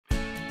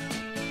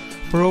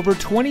For over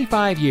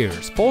 25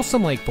 years,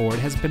 Folsom Lake Ford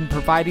has been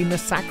providing the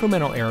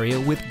Sacramento area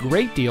with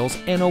great deals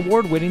and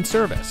award-winning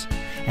service.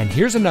 And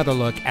here's another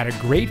look at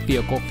a great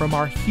vehicle from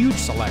our huge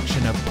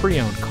selection of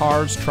pre-owned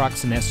cars,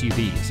 trucks, and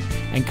SUVs,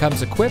 and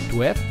comes equipped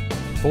with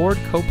Ford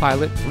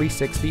Co-Pilot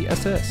 360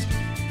 Assist,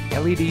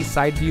 LED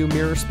side view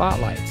mirror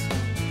spotlights,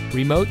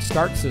 remote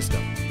start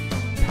system,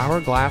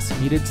 power glass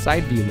heated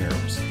side view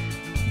mirrors,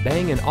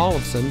 Bang &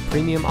 Olufsen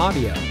premium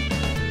audio,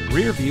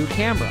 rear view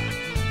camera,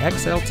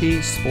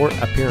 XLT Sport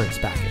Appearance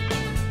Package,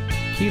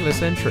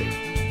 keyless entry,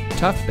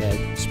 Tough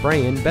Bed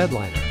spray-in bed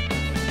liner,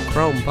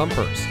 chrome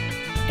bumpers,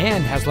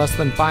 and has less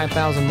than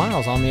 5,000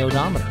 miles on the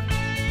odometer.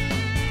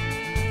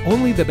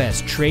 Only the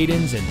best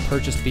trade-ins and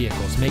purchased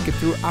vehicles make it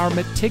through our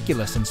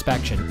meticulous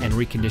inspection and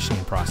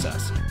reconditioning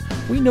process.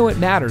 We know it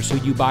matters who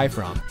you buy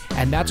from,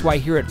 and that's why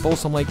here at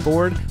Folsom Lake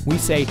Ford, we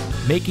say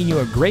making you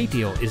a great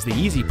deal is the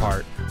easy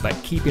part, but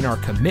keeping our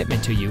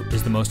commitment to you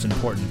is the most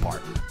important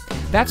part.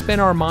 That's been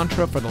our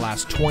mantra for the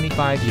last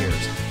 25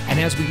 years, and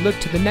as we look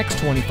to the next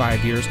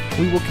 25 years,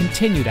 we will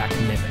continue that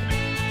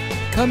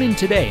commitment. Come in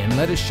today and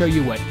let us show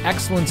you what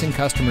excellence in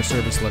customer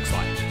service looks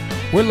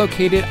like. We're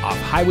located off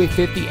Highway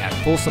 50 at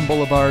Folsom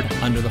Boulevard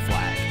under the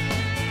flag.